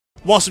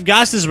What's up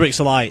guys, this is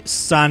Rixxalight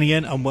signing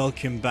in and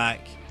welcome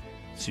back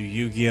to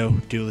Yu-Gi-Oh!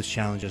 Duelist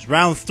Challenges.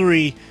 Round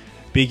 3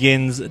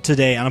 begins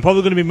today and I'm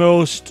probably going to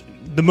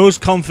be the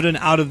most confident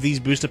out of these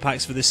booster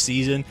packs for this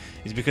season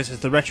is because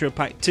it's the Retro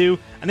Pack 2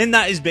 and in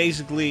that is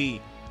basically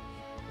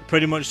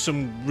pretty much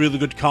some really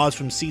good cards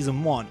from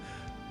Season 1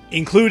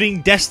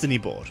 including Destiny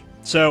board.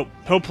 So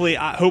hopefully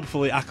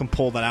I can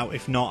pull that out.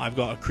 If not, I've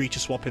got a creature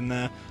swap in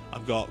there,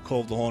 I've got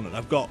Call of the Hornet,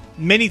 I've got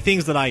many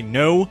things that I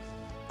know.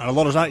 And a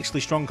lot of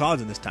actually strong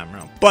cards in this time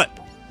around. But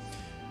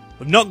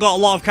we've not got a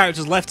lot of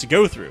characters left to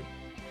go through.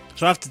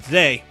 So after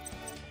today,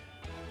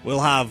 we'll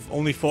have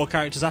only 4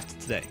 characters after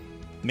today.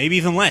 Maybe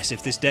even less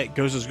if this deck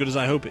goes as good as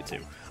I hope it to.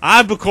 I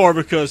have Bakura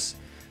because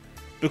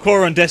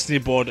Bakura on Destiny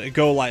board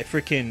go like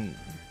freaking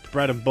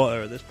bread and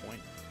butter at this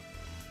point.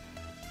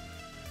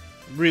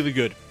 Really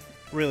good.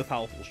 Really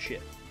powerful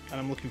shit.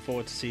 And I'm looking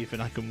forward to see if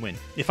I can win.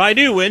 If I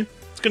do win,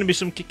 it's going to be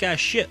some kick-ass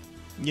shit.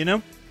 You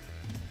know?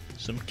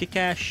 Some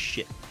kick-ass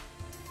shit.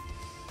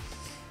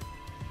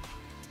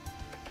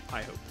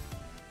 I hope.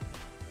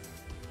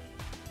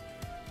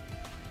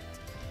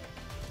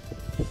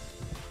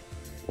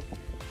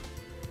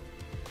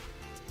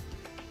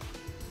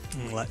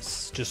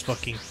 Let's just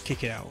fucking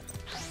kick it out.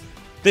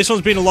 This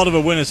one's been a lot of a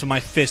winner for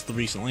my fist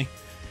recently.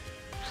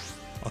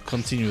 I'll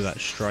continue with that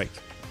strike.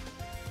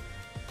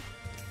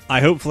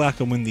 Hopefully I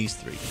can win these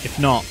 3. If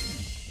not,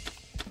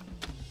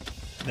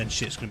 then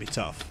shit's gonna be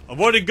tough.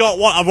 I've already got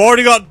one. I've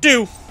already got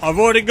 2. I've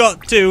already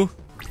got 2.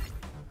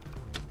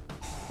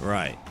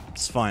 Right,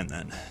 it's fine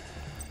then.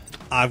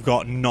 I've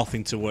got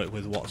nothing to work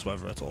with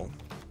whatsoever at all.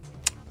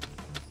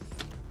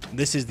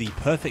 This is the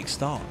perfect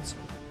start.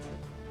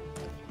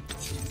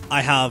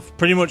 I have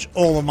pretty much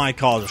all of my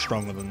cards are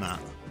stronger than that.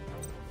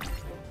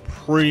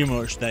 Pretty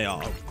much they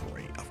are. Oh,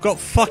 great. I've got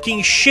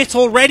fucking shit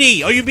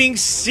already! Are you being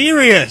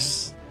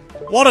serious?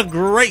 What a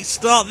great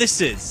start this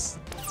is.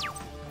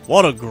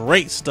 What a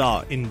great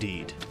start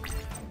indeed.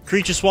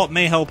 Creature swap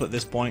may help at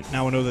this point.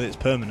 Now I know that it's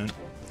permanent.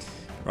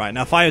 Right,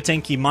 now Fire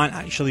Tenki might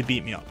actually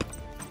beat me up.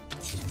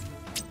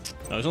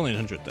 No, it's only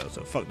 100 though,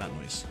 so fuck that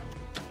noise.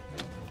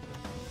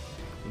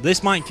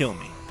 This might kill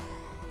me.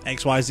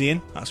 XYZ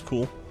in, that's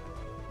cool.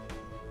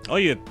 Oh,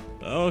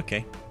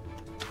 okay.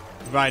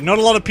 Right, not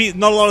a lot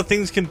of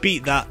things can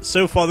beat that.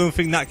 So far, the only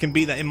thing that can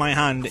beat that in my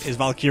hand is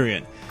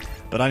Valkyrian.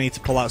 But I need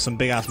to pull out some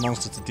big ass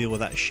monster to deal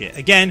with that shit.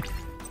 Again,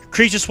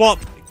 creature swap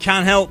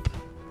can help.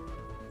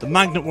 The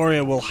Magnet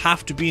Warrior will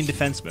have to be in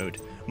defense mode.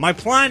 My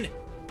plan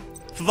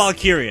for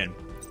Valkyrian.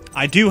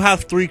 I do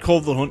have 3 Call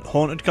of the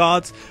Haunted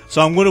cards,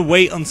 so I'm going to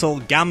wait until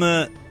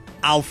Gamma,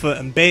 Alpha,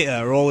 and Beta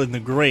are all in the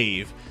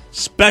grave,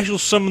 special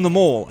summon them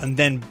all, and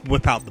then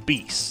whip out the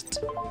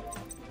beast.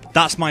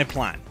 That's my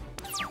plan.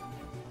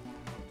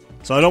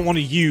 So I don't want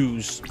to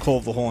use Call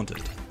of the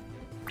Haunted.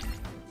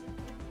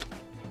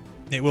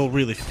 It will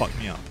really fuck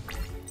me up.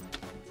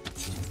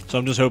 So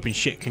I'm just hoping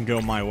shit can go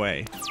my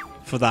way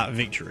for that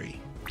victory.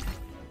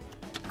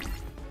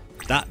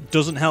 That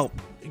doesn't help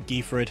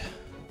Giefred.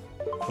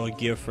 Or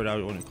Gearford,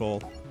 I want to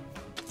call.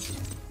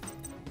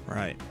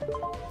 Right.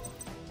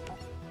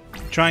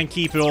 Try and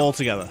keep it all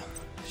together.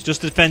 He's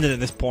just defending at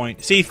this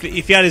point. See, if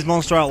he had his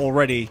monster out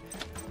already,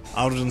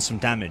 I would have done some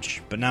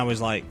damage. But now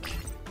he's like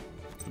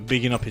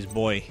bigging up his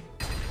boy.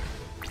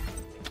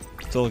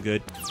 It's all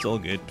good. It's all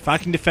good. If I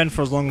can defend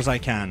for as long as I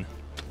can.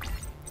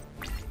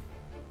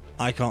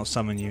 I can't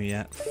summon you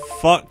yet.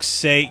 Fuck's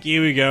sake,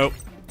 here we go.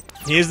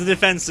 Here's the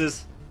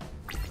defenses.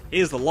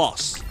 Here's the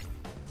loss.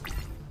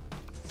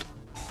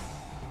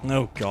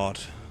 Oh god.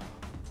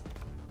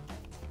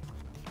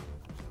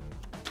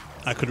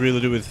 I could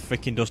really do with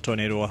freaking Dust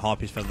Tornado or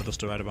Harpy's Feather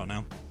Duster right about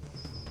now.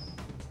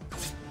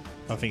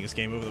 I think it's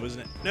game over though,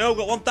 isn't it? No,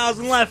 got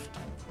 1,000 left!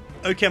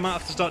 Okay, I might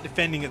have to start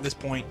defending at this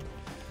point.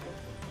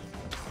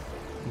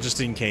 Just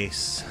in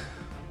case.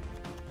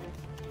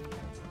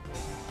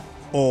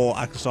 Or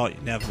I can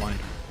start... Never mind.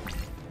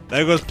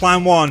 There goes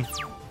plan 1.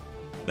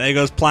 There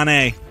goes plan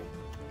A.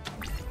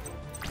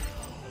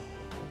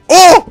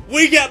 Oh!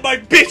 We get my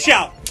bitch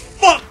out!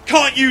 Fuck!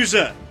 Can't use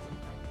her!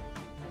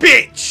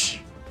 Bitch!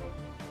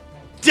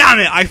 Damn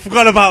it! I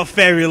forgot about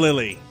Fairy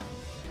Lily.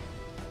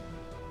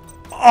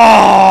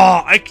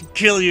 Oh! I could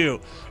kill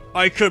you.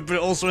 I could, but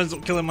it also ends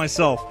up killing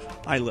myself.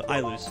 I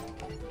lose.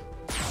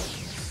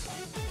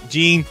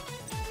 Gene,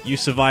 you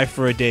survive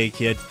for a day,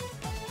 kid.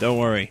 Don't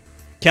worry.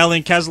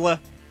 Kellen Kessler,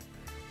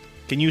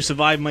 can you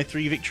survive my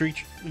 3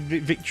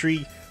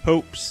 victory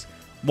hopes?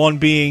 One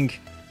being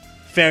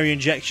Fairy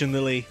Injection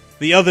Lily,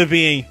 the other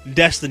being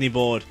Destiny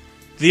board.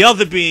 The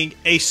other being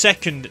a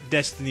second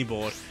Destiny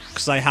board,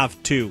 because I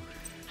have 2.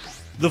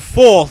 The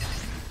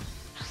 4th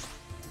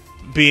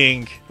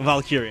being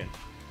Valkyrian.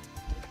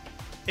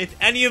 If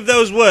any of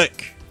those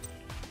work,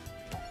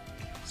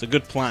 it's a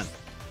good plan.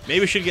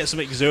 Maybe we should get some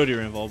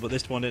Exodia involved, but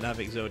this one didn't have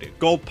Exodia.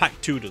 Gold Pack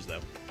 2 does, though.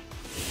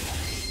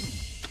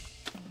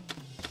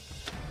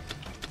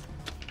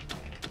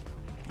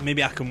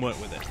 Maybe I can work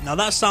with it. Now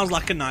that sounds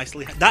like a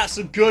nicely... That's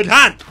a good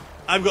hand!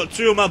 I've got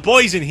 2 of my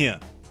boys in here.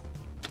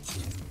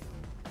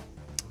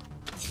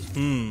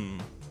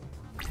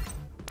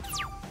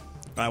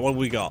 Right, what have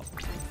we got?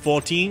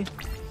 14?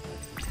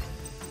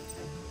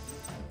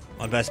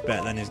 My best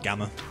bet then is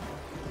Gamma.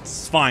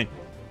 It's fine.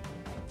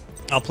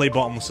 I'll play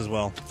Bottomless as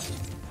well.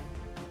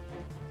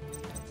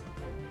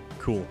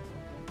 Cool.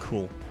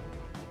 Cool.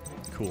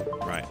 Cool.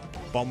 Right.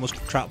 Bottomless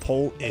Trap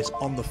Hole is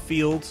on the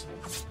field.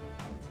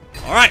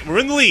 Alright, we're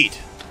in the lead.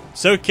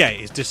 It's okay.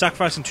 It's just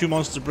sacrificing 2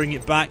 monsters to bring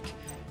it back.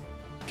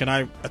 Can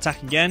I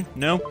attack again?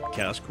 No?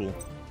 Okay, that's cool.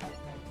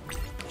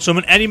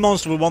 Summon any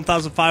monster with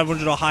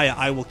 1,500 or higher,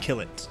 I will kill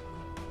it.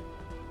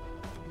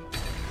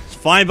 It's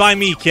fine by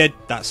me, kid.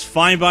 That's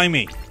fine by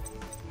me.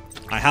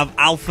 I have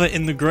Alpha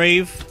in the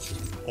grave,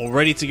 all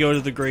ready to go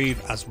to the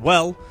grave as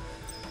well.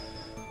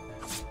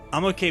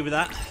 I'm okay with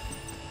that.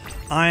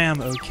 I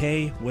am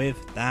okay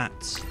with that.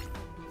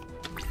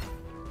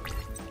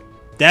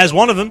 There's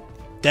one of them.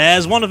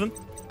 There's one of them.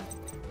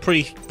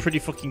 Pretty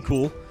fucking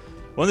cool.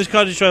 When this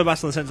card destroys a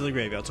battle in the center of the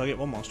graveyard, target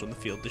one monster on the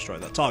field, destroy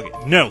that target.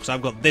 No, because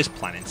I've got this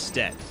plan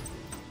instead.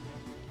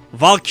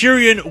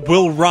 Valkyrian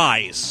will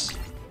rise.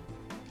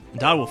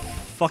 And I will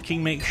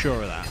fucking make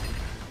sure of that.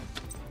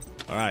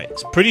 Alright,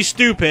 it's pretty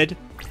stupid.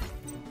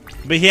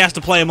 But he has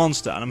to play a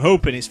monster, and I'm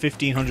hoping it's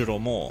 1,500 or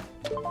more.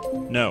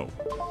 No.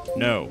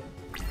 No.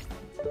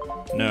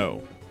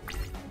 No.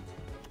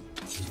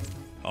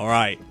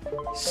 Alright.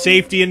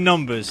 Safety in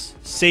numbers.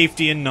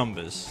 Safety in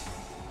numbers.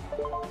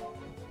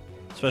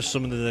 Special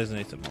summon the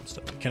designated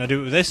monster. Can I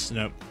do it with this?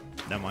 No.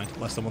 Never mind.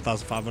 Less than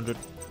 1,500.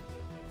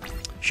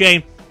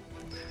 Shame.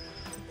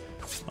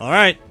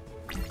 Alright.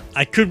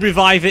 I could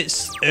revive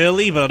it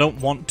early, but I don't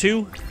want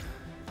to.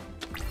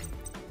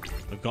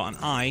 We've got an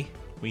eye.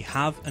 We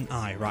have an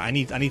eye. Right, I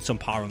need some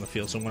power on the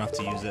field, so I'm going to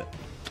have to use it.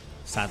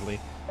 Sadly.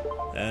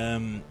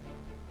 Oh,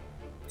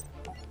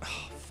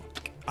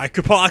 fuck. I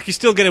could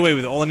still get away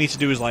with it. All I need to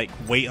do is, like,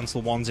 wait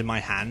until one's in my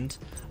hand,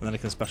 and then I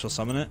can special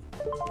summon it.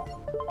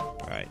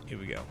 Right, here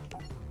we go.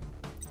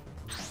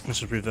 Let's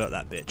just revert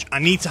that bitch. I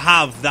need to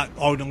have that...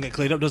 Oh, it don't get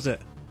cleared up, does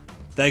it?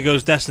 There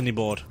goes Destiny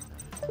board.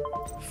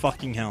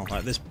 Fucking hell.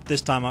 Right,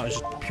 this time out is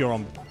just pure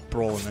on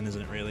brawling then,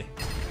 isn't it, really?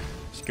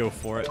 Let's go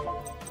for it.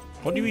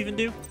 What do you even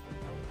do?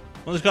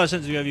 When this card is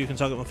sent to you can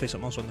target one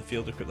face-up monster on the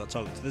field, equip that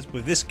target to this.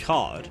 With this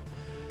card...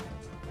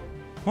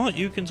 What?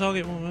 You can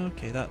target one...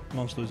 Okay, that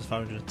monster loses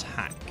 500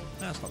 attack.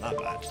 That's not that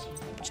bad.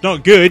 It's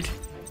not good.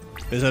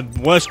 There's a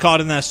worse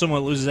card in there somewhere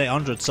that loses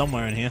 800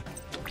 somewhere in here.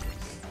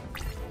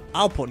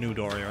 I'll put New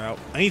Doria out.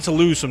 I need to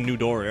lose some New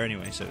Doria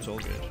anyway, so it's all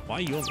good. Why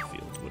are you on the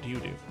field? What do you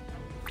do?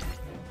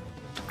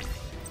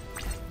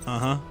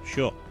 Uh-huh,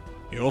 sure.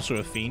 You're also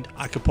a fiend.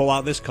 I could pull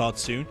out this card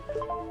soon.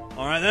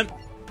 Alright then.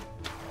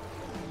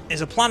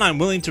 It's a plan I'm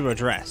willing to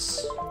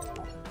address.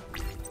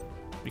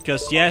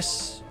 Because,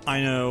 yes, I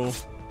know...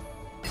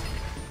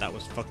 That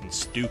was fucking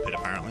stupid,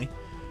 apparently.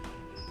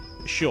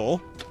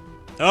 Sure.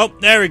 Oh,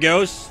 there he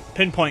goes.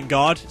 Pinpoint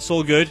guard. It's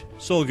all good.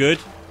 It's all good.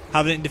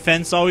 Having it in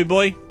defense, are we,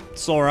 boy?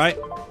 It's alright.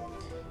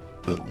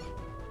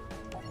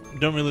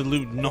 Don't really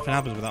lose. Nothing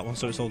happens with that one,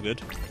 so it's all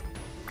good.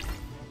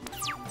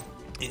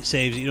 It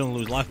saves. You don't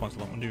lose life points a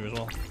lot, do you, as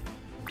well?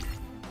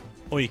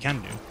 Or you can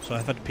do. So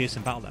I've had to pierce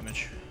in battle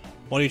damage.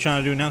 What are you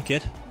trying to do now,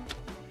 kid?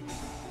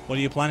 What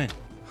are you planning?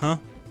 Huh?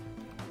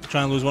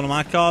 Trying to lose one of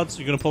my cards?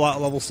 You're going to pull out a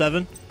level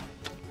 7?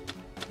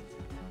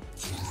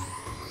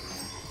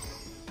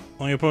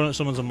 When your opponent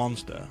summons a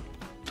monster.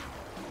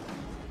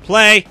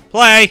 Play!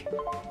 Play!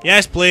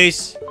 Yes,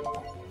 please!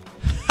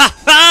 Ha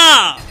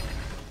ha!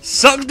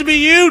 Sucks to be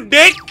you,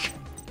 dick!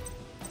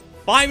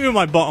 Fight me with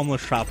my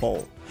bottomless trap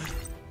hole.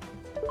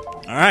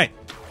 Alright.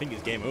 I think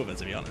it's game over,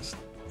 to be honest.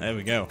 There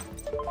we go.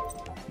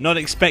 Not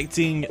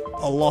expecting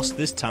a loss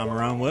this time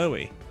around, were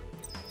we?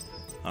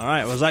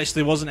 Alright,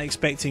 I wasn't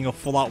expecting a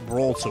full-out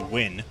brawl to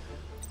win.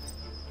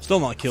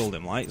 Still not killed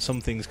him, like. Some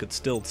things could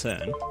still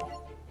turn.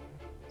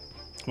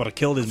 But I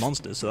killed his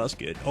monsters, so that's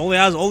good. All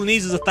he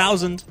needs is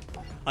 1,000.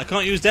 I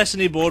can't use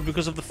Destiny board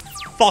because of the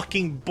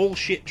fucking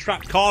bullshit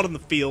trap card on the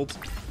field.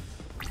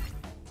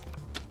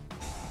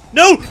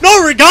 No!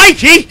 No,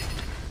 Regaiki!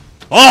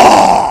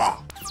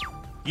 Oh!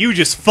 You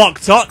just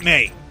fucked up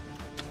me.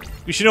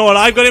 You should know what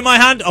I've got in my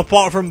hand?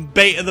 Apart from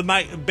Beta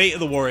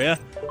the Warrior.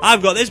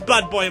 I've got this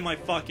bad boy in my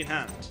fucking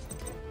hand.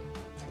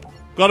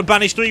 Gotta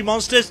banish 3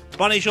 monsters?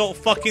 Banish all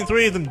fucking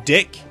 3 of them,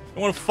 dick.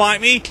 You wanna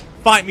fight me?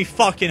 Fight me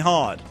fucking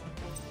hard.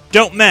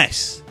 Don't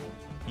mess.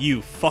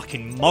 You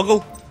fucking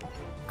muggle.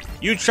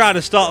 You tried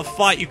to start a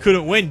fight you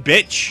couldn't win,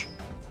 bitch.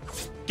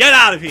 Get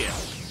out of here.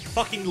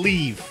 Fucking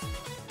leave.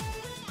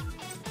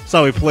 That's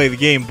how we play the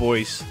game,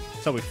 boys.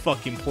 That's how we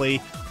fucking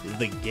play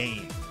the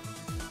game.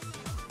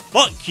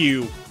 Fuck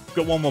you.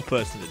 Got one more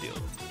person to deal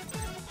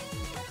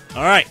with.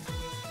 Alright.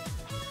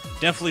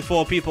 Definitely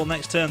 4 people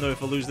next turn, though,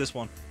 if I lose this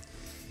one.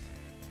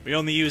 We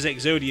only use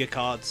Exodia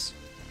cards.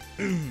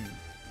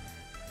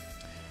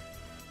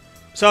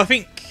 So I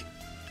think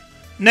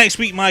next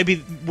week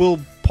will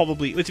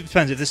probably... It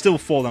depends. If there's still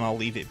 4, then I'll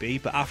leave it be.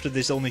 But after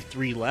there's only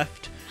 3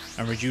 left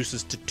and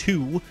reduces to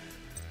 2,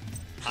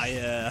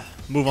 I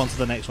move on to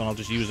the next one. I'll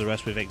just use the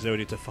rest with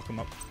Exodia to fuck them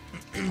up.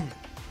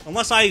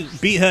 Unless I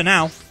beat her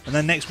now, and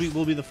then next week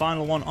will be the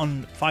final one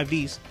on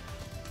 5Ds.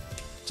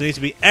 So you need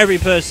to beat every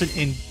person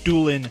in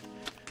dueling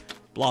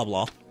blah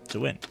blah to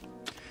win.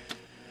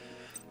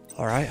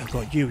 Alright, I've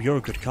got you. You're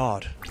a good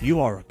card. You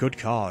are a good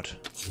card.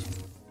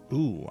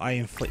 Ooh, I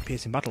inflict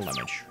piercing battle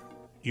damage.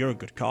 You're a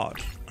good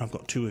card. I've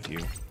got 2 of you.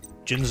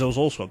 Jinzo's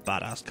also a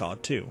badass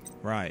card too.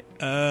 Right.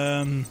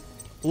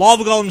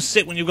 Lava Golems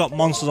sit when you've got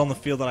monsters on the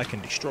field that I can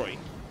destroy.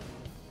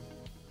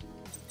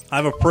 I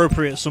have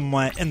Appropriate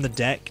somewhere in the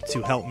deck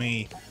to help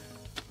me.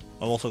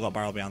 I've also got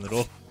Barrel behind the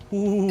door.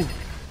 Ooh,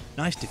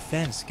 nice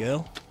defense,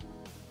 girl.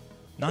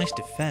 Nice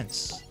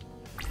defense.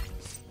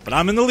 But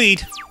I'm in the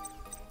lead.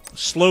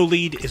 Slow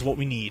lead is what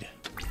we need.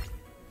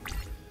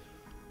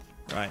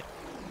 Right.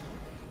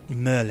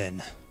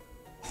 Merlin.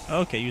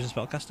 Okay, using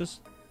spellcasters.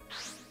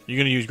 You're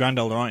gonna use Grand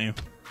Elder, aren't you?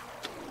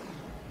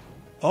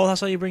 Oh, that's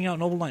how you bring out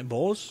Noble Knight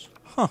Boars?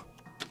 Huh.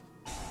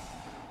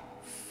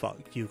 Fuck,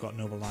 you've got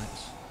Noble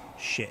Knights.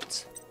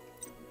 Shit.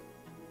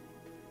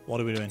 What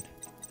are we doing?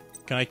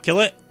 Can I kill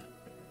it?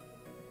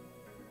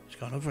 It's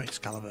got another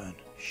Excalibur.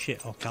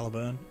 Shit, or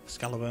Caliburn.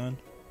 Excalibur.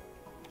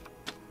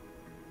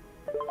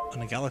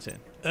 And a Gallatin.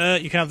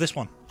 You can have this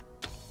one.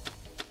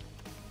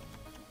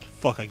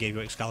 Fuck, I gave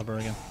you Excalibur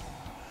again.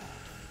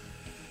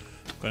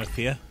 Got a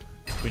fear.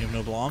 Queen of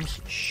Noble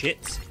Arms.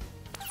 Shit.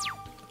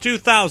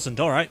 2,000,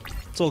 alright.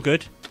 It's all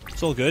good.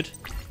 It's all good.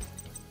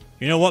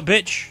 You know what,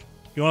 bitch?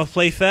 You wanna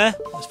play fair?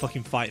 Let's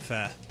fucking fight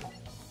fair.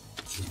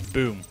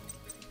 Boom.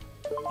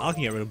 I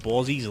can get rid of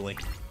boars easily.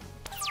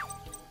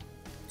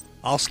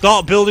 I'll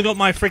start building up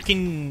my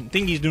freaking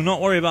thingies, do not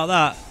worry about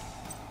that.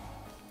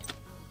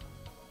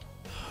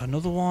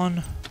 Another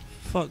one?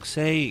 Fuck's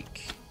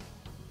sake.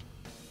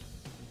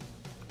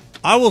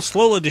 I will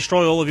slowly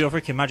destroy all of your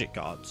freaking magic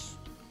cards.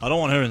 I don't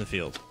want her in the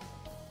field.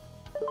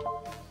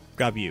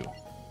 Grab you.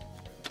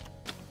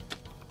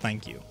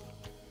 Thank you.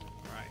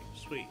 Right,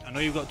 sweet. I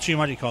know you've got 2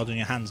 magic cards in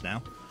your hands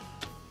now.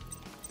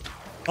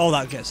 Oh,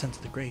 that gets sent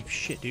to the grave.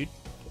 Shit, dude.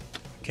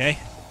 Okay.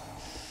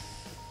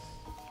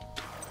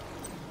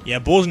 Yeah,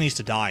 Boars needs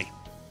to die.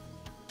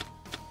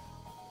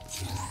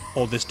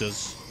 Or this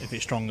does, if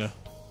it's stronger.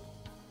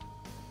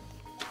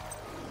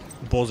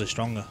 Boars is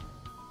stronger.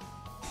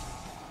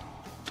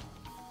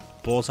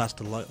 Boars has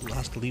to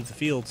leave the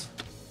field.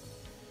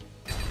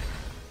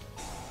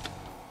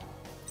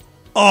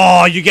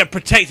 Oh, you get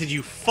protected,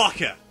 you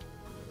fucker!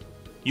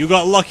 You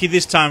got lucky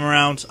this time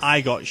around.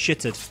 I got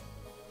shitted.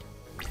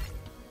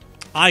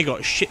 I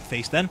got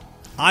shit-faced then.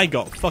 I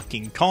got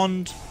fucking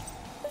conned.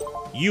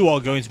 You are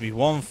going to be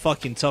one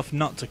fucking tough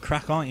nut to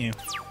crack, aren't you?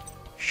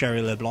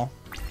 Sherry LeBlanc.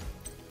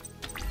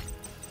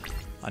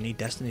 I need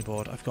Destiny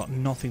board. I've got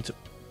nothing to...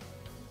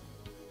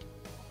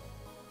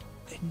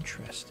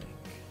 Interesting.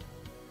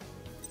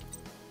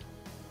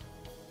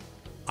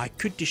 I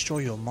could destroy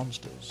your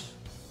monsters.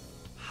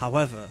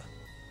 However,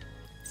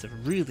 it's a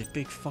really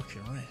big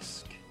fucking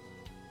risk.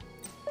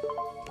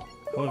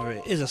 However,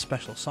 it is a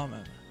special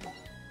summon.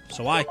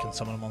 So I can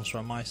summon a monster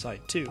on my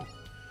side too.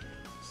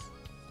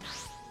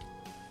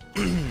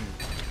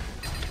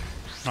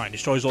 Right,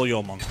 destroys all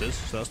your monsters,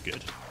 so that's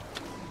good.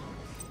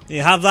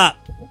 You have that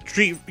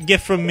treat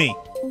gift from me.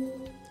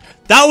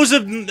 That was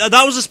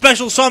a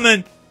special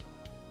summon.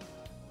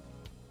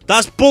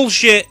 That's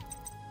bullshit.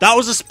 That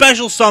was a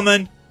special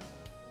summon.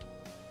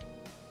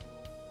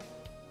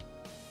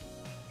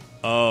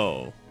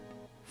 Oh,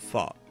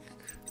 fuck.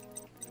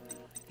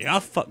 Yeah, I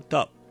fucked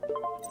up.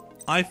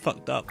 I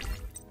fucked up.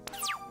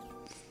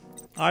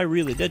 I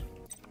really did.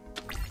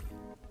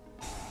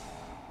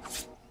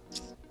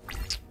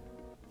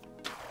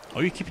 Oh,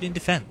 you keep it in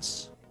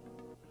defense.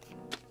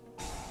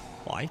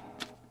 Why?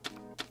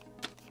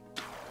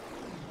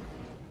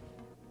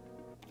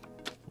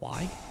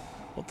 Why?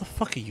 What the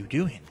fuck are you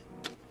doing?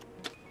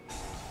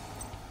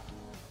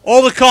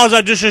 All the cards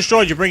I just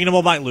destroyed, you're bringing them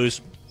all back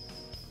loose.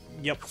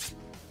 Yep.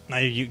 Now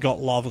you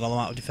got Lava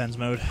Golem out of defense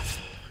mode.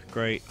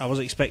 Great. I was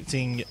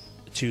expecting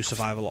to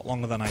survive a lot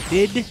longer than I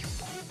did.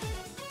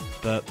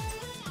 But,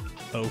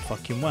 oh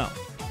fucking well.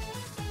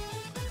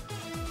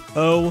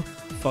 Oh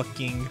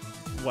fucking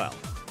well.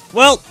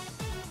 Well,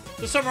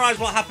 to summarise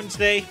what happened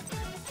today,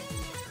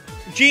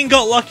 Jean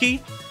got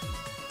lucky,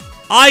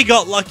 I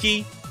got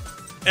lucky,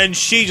 and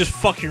she just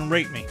fucking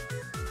raped me.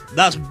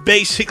 That's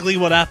basically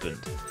what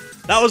happened.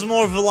 That was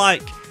more of a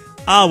like,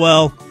 ah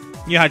well,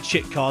 you had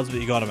shit cards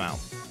but you got them out.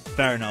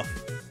 Fair enough.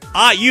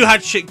 You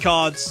had shit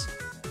cards,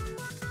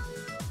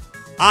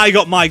 I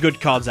got my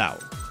good cards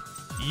out.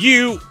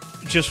 You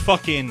just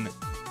fucking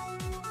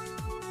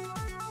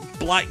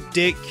black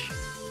dick,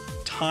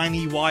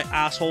 tiny white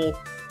asshole.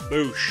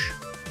 Boosh.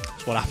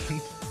 That's what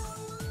happened.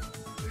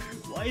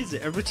 Why is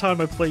it every time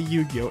I play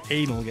Yu-Gi-Oh!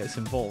 Anal gets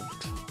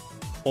involved?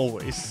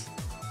 Always.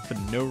 For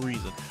no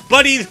reason.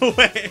 But either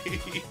way,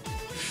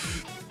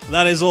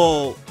 that is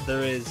all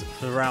there is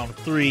for round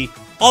 3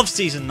 of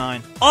Season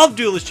 9 of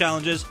Duelist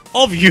Challenges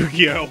of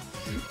Yu-Gi-Oh!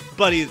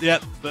 But,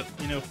 yep, but,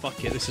 you know,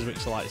 fuck it. This is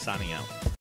Rixxalight signing out.